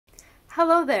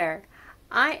Hello there!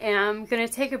 I am going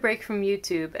to take a break from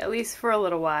YouTube, at least for a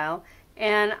little while,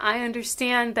 and I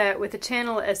understand that with a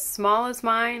channel as small as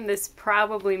mine, this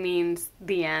probably means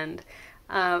the end.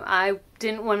 I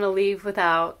didn't want to leave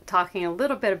without talking a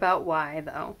little bit about why,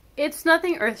 though. It's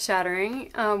nothing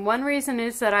earth-shattering. One reason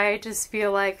is that I just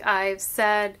feel like I've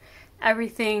said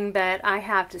everything that I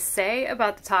have to say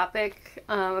about the topic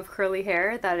of curly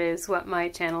hair. That is what my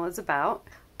channel is about.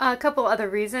 A couple other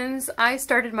reasons. I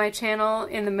started my channel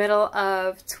in the middle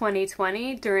of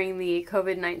 2020 during the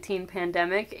COVID-19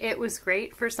 pandemic. It was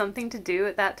great for something to do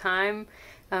at that time.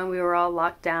 We were all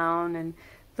locked down and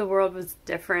the world was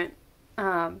different.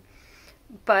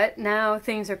 But now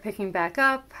things are picking back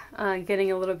up,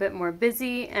 getting a little bit more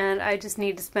busy, and I just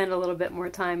need to spend a little bit more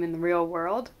time in the real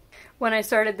world. When I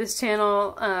started this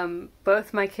channel,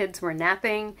 both my kids were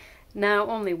napping. Now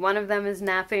only one of them is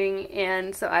napping,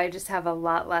 and so I just have a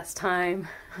lot less time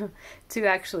to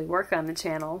actually work on the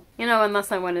channel. You know, unless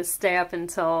I want to stay up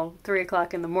until 3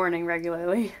 o'clock in the morning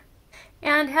regularly.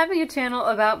 And having a channel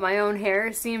about my own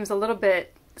hair seems a little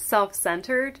bit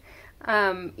self-centered,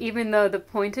 even though the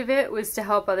point of it was to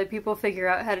help other people figure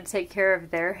out how to take care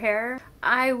of their hair.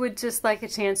 I would just like a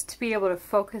chance to be able to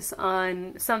focus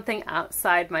on something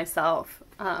outside myself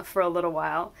for a little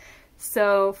while.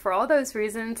 So for all those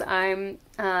reasons, I'm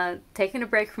taking a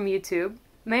break from YouTube.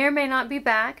 May or may not be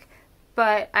back,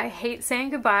 but I hate saying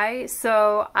goodbye,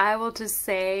 so I will just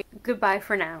say goodbye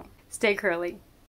for now. Stay curly.